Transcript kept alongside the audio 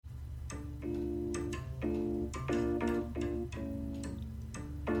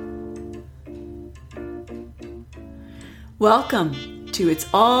Welcome to It's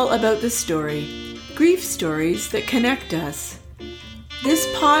All About the Story, grief stories that connect us. This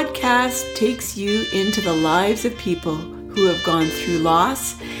podcast takes you into the lives of people who have gone through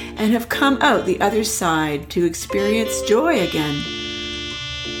loss and have come out the other side to experience joy again.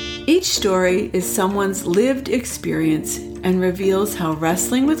 Each story is someone's lived experience and reveals how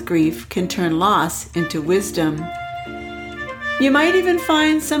wrestling with grief can turn loss into wisdom. You might even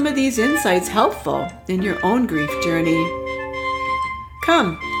find some of these insights helpful in your own grief journey.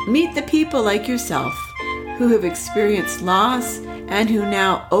 Come, meet the people like yourself who have experienced loss and who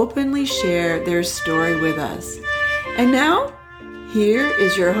now openly share their story with us. And now, here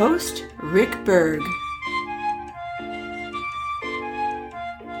is your host, Rick Berg.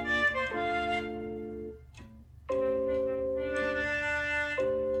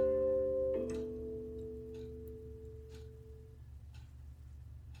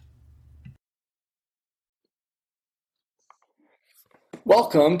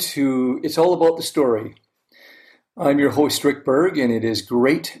 Welcome to It's All About the Story. I'm your host, Rick Berg, and it is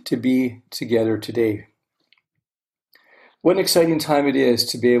great to be together today. What an exciting time it is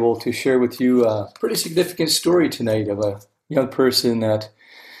to be able to share with you a pretty significant story tonight of a young person that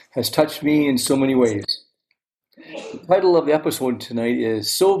has touched me in so many ways. The title of the episode tonight is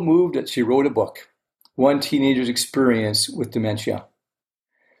So Moved That She Wrote a Book, One Teenager's Experience with Dementia.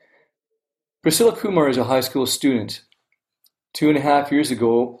 Priscilla Kumar is a high school student. 2.5 years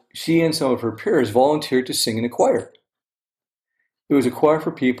ago, she and some of her peers volunteered to sing in a choir. It was a choir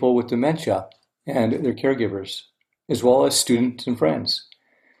for people with dementia and their caregivers, as well as students and friends.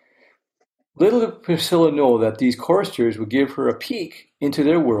 Little did Priscilla know that these choristers would give her a peek into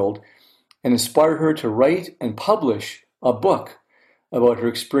their world and inspire her to write and publish a book about her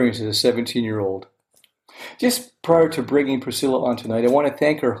experience as a 17-year-old. Just prior to bringing Priscilla on tonight, I want to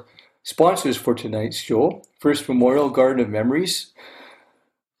thank her sponsors for tonight's show. First Memorial Garden of Memories,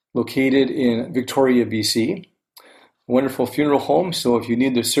 located in Victoria, BC. A wonderful funeral home, so if you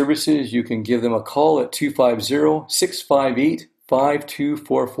need their services, you can give them a call at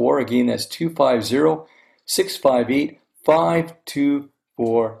 250-658-5244. Again, that's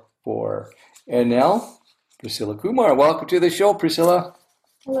 250-658-5244. And now, Priscilla Kumar. Welcome to the show, Priscilla.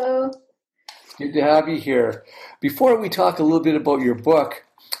 Hello. Good to have you here. Before we talk a little bit about your book,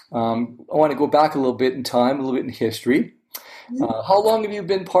 I want to go back a little bit in time, a little bit in history. How long have you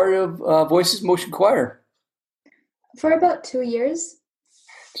been part of Voices Motion Choir? For about 2 years.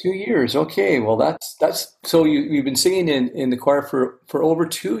 2 years, okay. Well, that's so you've been singing in the choir for over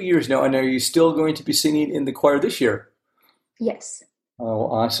 2 years now, and are you still going to be singing in the choir this year? Yes.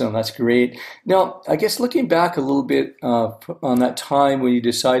 Oh, awesome. That's great. Now, I guess looking back a little bit on that time when you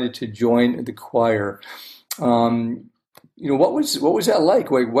decided to join the choir, what was that like?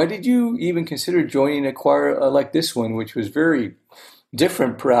 Why did you even consider joining a choir like this one, which was very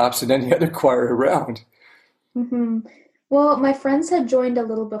different perhaps than any other choir around? Mm-hmm. Well, my friends had joined a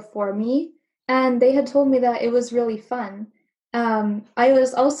little before me, and they had told me that it was really fun. I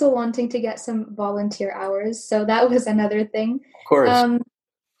was also wanting to get some volunteer hours, so that was another thing. Of course.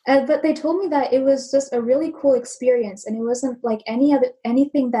 But they told me that it was just a really cool experience, and it wasn't like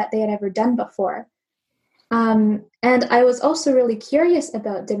anything that they had ever done before. And I was also really curious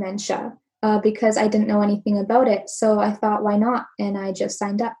about dementia because I didn't know anything about it. So I thought, why not? And I just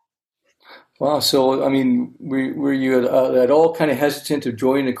signed up. Wow. So, I mean, were you at all kind of hesitant to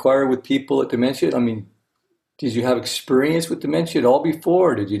join a choir with people with dementia? I mean, did you have experience with dementia at all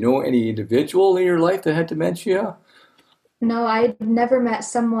before? Did you know any individual in your life that had dementia? No, I'd never met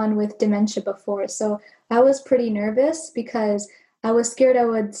someone with dementia before. So I was pretty nervous because I was scared I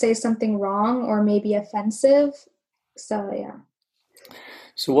would say something wrong or maybe offensive. So, yeah.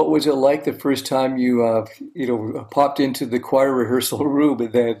 So what was it like the first time you popped into the choir rehearsal room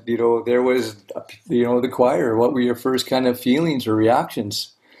and then, there was, the choir? What were your first kind of feelings or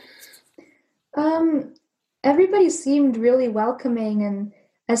reactions? Everybody seemed really welcoming. And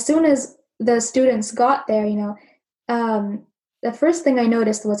as soon as the students got there, the first thing I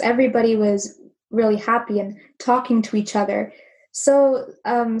noticed was everybody was really happy and talking to each other. So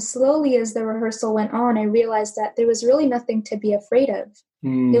slowly as the rehearsal went on, I realized that there was really nothing to be afraid of.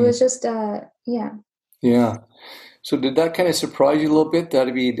 It was just, yeah. Yeah. So did that kind of surprise you a little bit?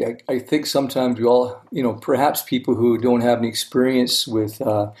 I think sometimes we all, perhaps people who don't have any experience with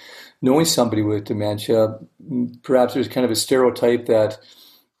knowing somebody with dementia, perhaps there's kind of a stereotype that,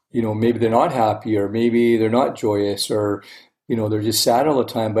 maybe they're not happy or maybe they're not joyous or, they're just sad all the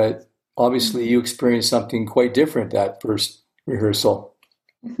time. But obviously you experienced something quite different that first rehearsal.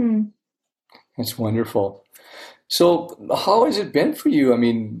 Mm-hmm. That's wonderful. So how has it been for you? I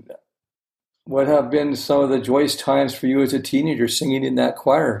mean, what have been some of the joyous times for you as a teenager singing in that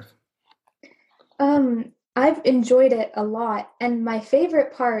choir? I've enjoyed it a lot, and my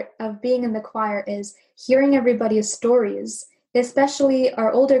favorite part of being in the choir is hearing everybody's stories, especially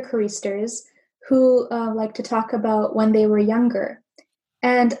our older choristers who like to talk about when they were younger.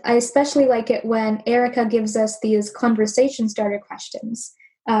 And I especially like it when Erica gives us these conversation starter questions.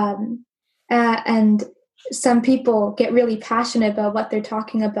 And some people get really passionate about what they're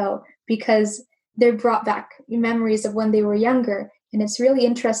talking about because they're brought back memories of when they were younger. And it's really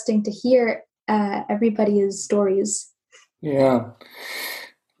interesting to hear everybody's stories. Yeah.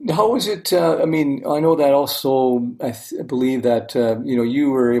 How was it? I mean, I know that also. I believe that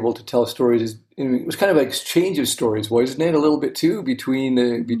you were able to tell stories. It was kind of an exchange of stories, wasn't it? A little bit too between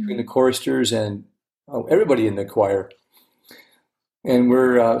the choristers and everybody in the choir. And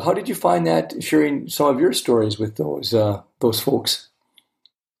how did you find that sharing some of your stories with those folks?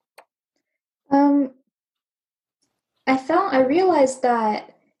 Um, I realized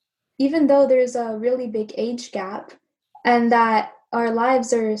that even though there's a really big age gap and that our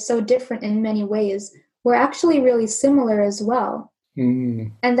lives are so different in many ways, we're actually really similar as well.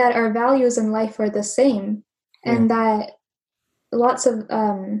 Mm, And that our values in life are the same, yeah. and that lots of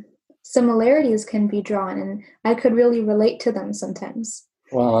similarities can be drawn, and I could really relate to them sometimes.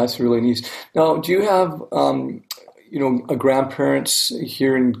 Wow, that's really neat. Now, do you have a grandparents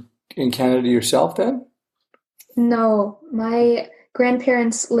here in Canada yourself then? No, my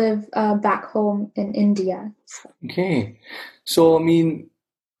grandparents live back home in India. Okay. So, I mean,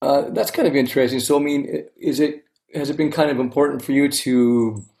 that's kind of interesting. So, I mean, has it been kind of important for you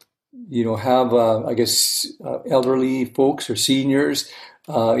to, have, I guess, elderly folks or seniors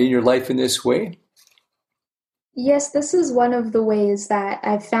in your life in this way? Yes, this is one of the ways that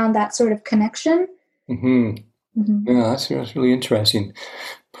I've found that sort of connection. Hmm. Hmm. Yeah, that's really interesting.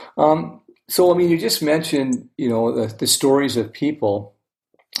 So, I mean, you just mentioned, the stories of people,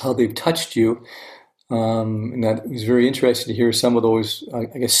 how they've touched you. And that was very interesting to hear some of those, I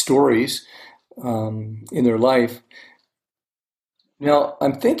guess, stories in their life. Now,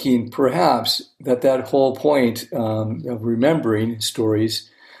 I'm thinking perhaps that whole point of remembering stories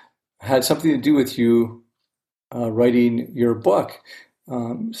had something to do with you writing your book.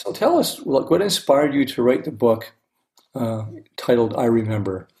 So tell us, what inspired you to write the book uh, titled I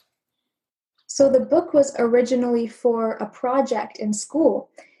Remember? So the book was originally for a project in school,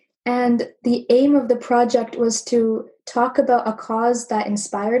 and the aim of the project was to talk about a cause that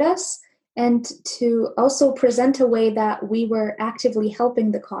inspired us and to also present a way that we were actively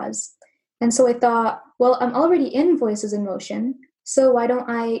helping the cause. And so I thought, well, I'm already in Voices in Motion, so why don't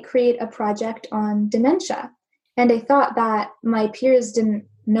I create a project on dementia? And I thought that my peers didn't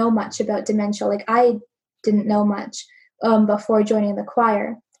know much about dementia, like I didn't know much before joining the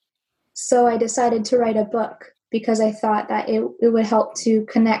choir. So I decided to write a book because I thought that it would help to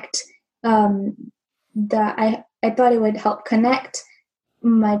connect I thought it would help connect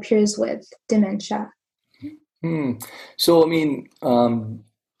my peers with dementia. Hmm. So, I mean,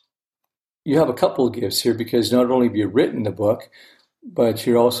 you have a couple of gifts here because not only have you written the book, but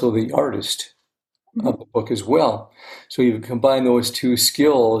you're also the artist of Mhm. the book as well. So you've combined those two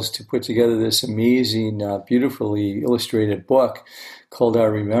skills to put together this amazing, beautifully illustrated book called I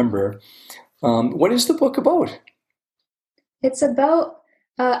Remember. What is the book about? It's about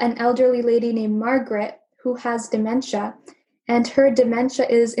an elderly lady named Margaret who has dementia, and her dementia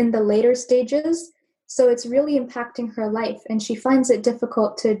is in the later stages, so it's really impacting her life, and she finds it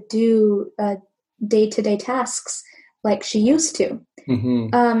difficult to do day-to-day tasks like she used to. Hmm.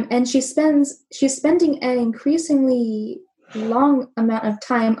 And she's spending an increasingly long amount of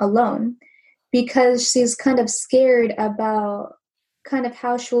time alone because she's kind of scared about kind of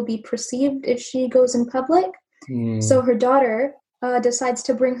how she'll be perceived if she goes in public. So Mm. her daughter decides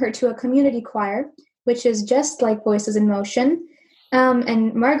to bring her to a community choir, which is just like Voices in Motion.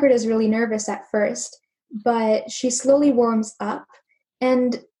 And Margaret is really nervous at first, but she slowly warms up.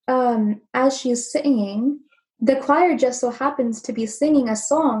 And as she's singing, the choir just so happens to be singing a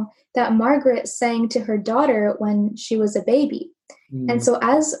song that Margaret sang to her daughter when she was a baby. And Mm. so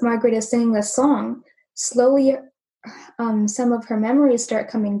as Margaret is singing the song, slowly some of her memories start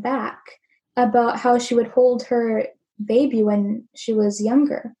coming back about how she would hold her baby when she was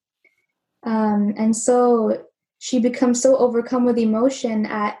younger. And so she becomes so overcome with emotion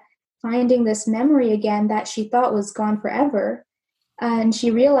at finding this memory again that she thought was gone forever. And she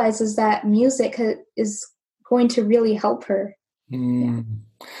realizes that music is going to really help her. Yeah. Mm.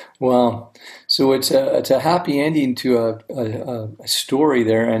 Well, so it's a happy ending to a story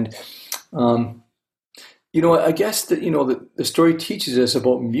there, and I guess that the story teaches us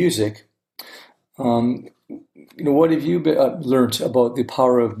about music. Um, what have you learned about the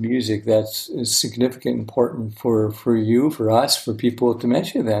power of music that's is significant, important for you, for us, for people with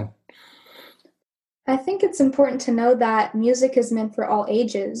dementia? Then. I think it's important to know that music is meant for all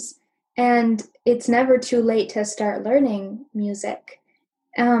ages, and it's never too late to start learning music.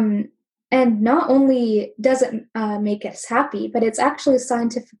 Um, and not only does it make us happy, but it's actually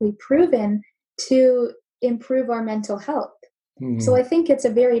scientifically proven to improve our mental health. So Mhm. I think it's a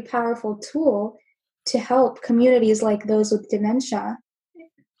very powerful tool to help communities like those with dementia.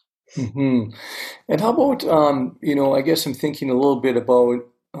 Hmm. And how about, I guess I'm thinking a little bit about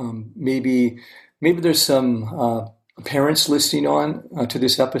maybe there's some parents listening on to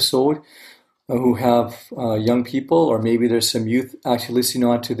this episode who have young people, or maybe there's some youth actually listening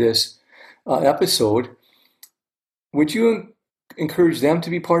on to this episode. Would you encourage them to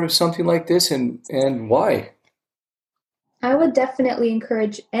be part of something like this, and why? I would definitely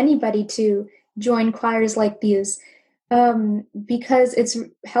encourage anybody to join choirs like these because it's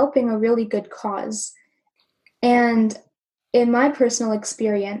helping a really good cause. And in my personal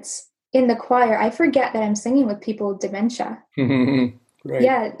experience in the choir, I forget that I'm singing with people with dementia. Right.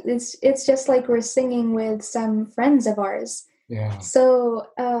 Yeah, it's just like we're singing with some friends of ours. Yeah. So,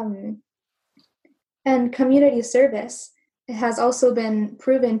 and community service has also been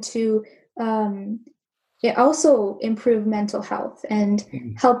proven to um, it also improve mental health and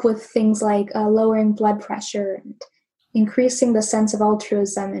Mm. help with things like lowering blood pressure and increasing the sense of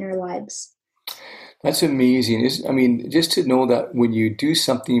altruism in our lives. That's amazing. I mean, just to know that when you do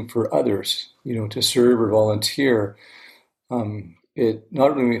something for others, to serve or volunteer, it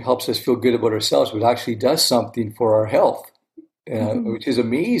not only helps us feel good about ourselves, but actually does something for our health, Mhm. which is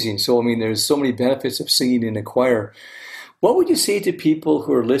amazing. So, I mean, there's so many benefits of singing in a choir. What would you say to people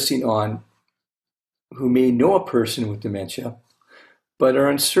who are listening on who may know a person with dementia, but are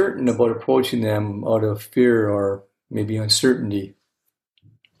uncertain about approaching them out of fear or maybe uncertainty?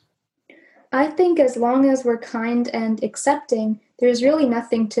 I think as long as we're kind and accepting, there's really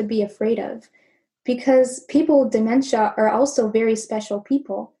nothing to be afraid of because people with dementia are also very special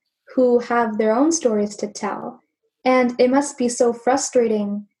people who have their own stories to tell. And it must be so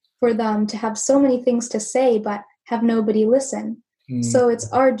frustrating for them to have so many things to say but have nobody listen. Mm, So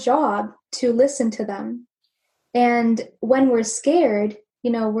it's our job to listen to them. And when we're scared,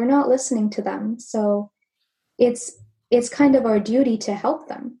 we're not listening to them. So it's it's kind of our duty to help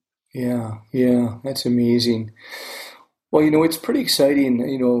them. yeah, yeah, that's amazing. Well, it's pretty exciting,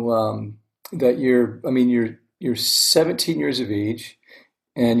 that you're 17 years of age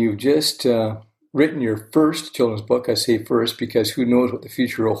and you've just written your first children's book. I say first because who knows what the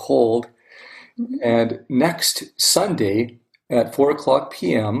future will hold. Mhm. And next Sunday at 4 o'clock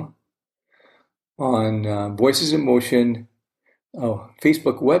p.m. on Voices in Motion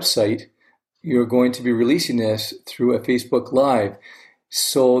Facebook website, you're going to be releasing this through a Facebook Live.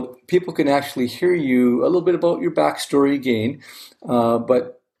 So people can actually hear you a little bit about your backstory again.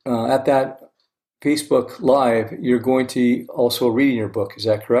 But at that Facebook Live, you're going to also reading your book. Is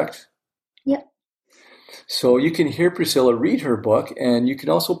that correct? Yep. So you can hear Priscilla read her book, and you can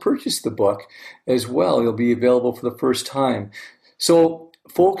also purchase the book as well. It'll be available for the first time. So,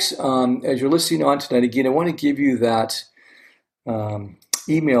 folks, as you're listening on tonight, again, I want to give you that um,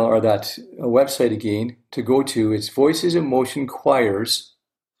 email or that website again to go to. It's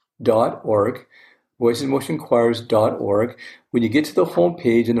voicesinmotionchoirs.org, voicesinmotionchoirs.org. When you get to the home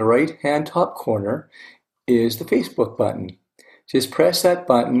page, in the right-hand top corner is the Facebook button. Just press that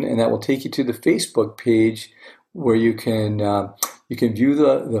button, and that will take you to the Facebook page where you can view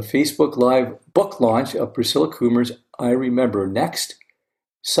the Facebook Live book launch of Priscilla Coomer's I Remember next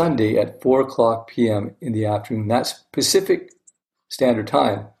Sunday at 4 o'clock p.m. in the afternoon. That's Pacific Standard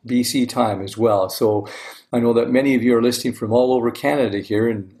Time, BC time as well. So I know that many of you are listening from all over Canada here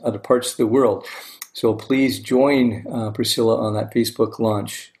and other parts of the world. So please join Priscilla on that Facebook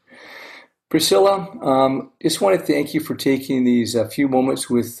launch. Priscilla, just want to thank you for taking these few moments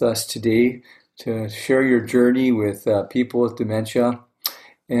with us today to share your journey with people with dementia.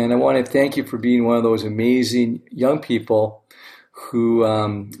 And I want to thank you for being one of those amazing young people who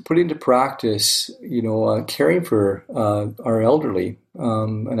put into practice, caring for our elderly.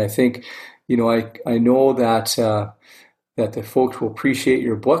 And I think, I know that the folks will appreciate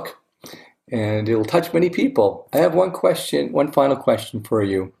your book and it'll touch many people. I have one final question for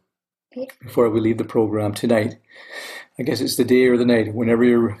you Okay. before we leave the program tonight. I guess it's the day or the night, whenever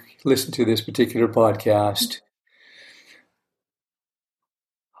you listen to this particular podcast.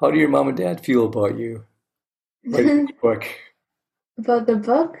 How do your mom and dad feel about you writing this book? About the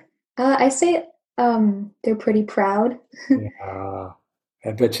book, I say they're pretty proud. Yeah.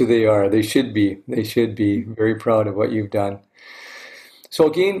 I bet you they are. They should be. They should be very proud of what you've done. So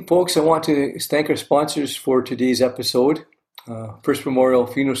again, folks, I want to thank our sponsors for today's episode. First Memorial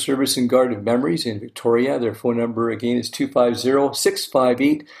Funeral Service and Garden of Memories in Victoria. Their phone number again is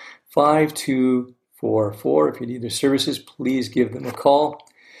 250-658-5244. If you need their services, please give them a call.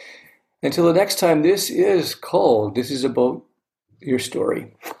 Until the next time, this is about your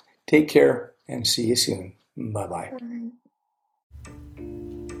story. Take care and see you soon. Bye-bye. Bye.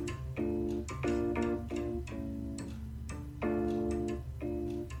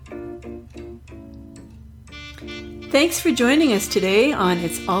 Thanks for joining us today on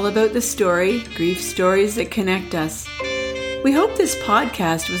It's All About the Story, Grief Stories That Connect Us. We hope this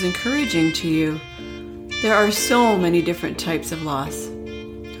podcast was encouraging to you. There are so many different types of loss.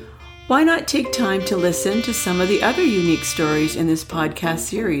 Why not take time to listen to some of the other unique stories in this podcast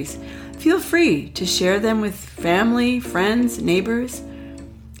series? Feel free to share them with family, friends, neighbors.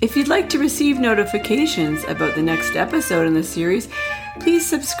 If you'd like to receive notifications about the next episode in the series, please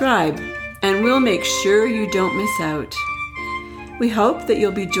subscribe, and we'll make sure you don't miss out. We hope that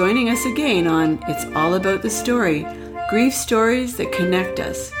you'll be joining us again on It's All About the Story, Grief Stories That Connect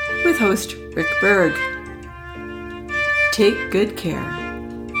Us, with host Rick Berg. Take good care.